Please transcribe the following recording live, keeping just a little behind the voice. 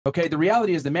Okay, the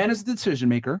reality is the man is the decision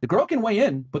maker. The girl can weigh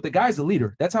in, but the guy's the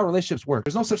leader. That's how relationships work.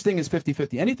 There's no such thing as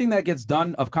 50-50. Anything that gets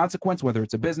done of consequence, whether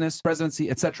it's a business,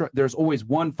 presidency, etc., there's always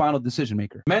one final decision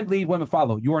maker. Men lead, women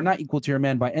follow. You are not equal to your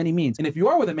man by any means. And if you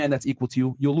are with a man that's equal to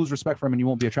you, you'll lose respect for him and you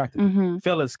won't be attracted.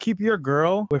 Fellas, keep your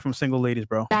girl away from single ladies,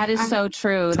 bro. That is so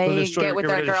true. They get with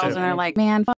their girls and they're like,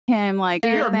 man, fuck him. Like,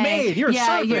 you're a maid. You're a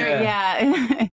servant. Yeah.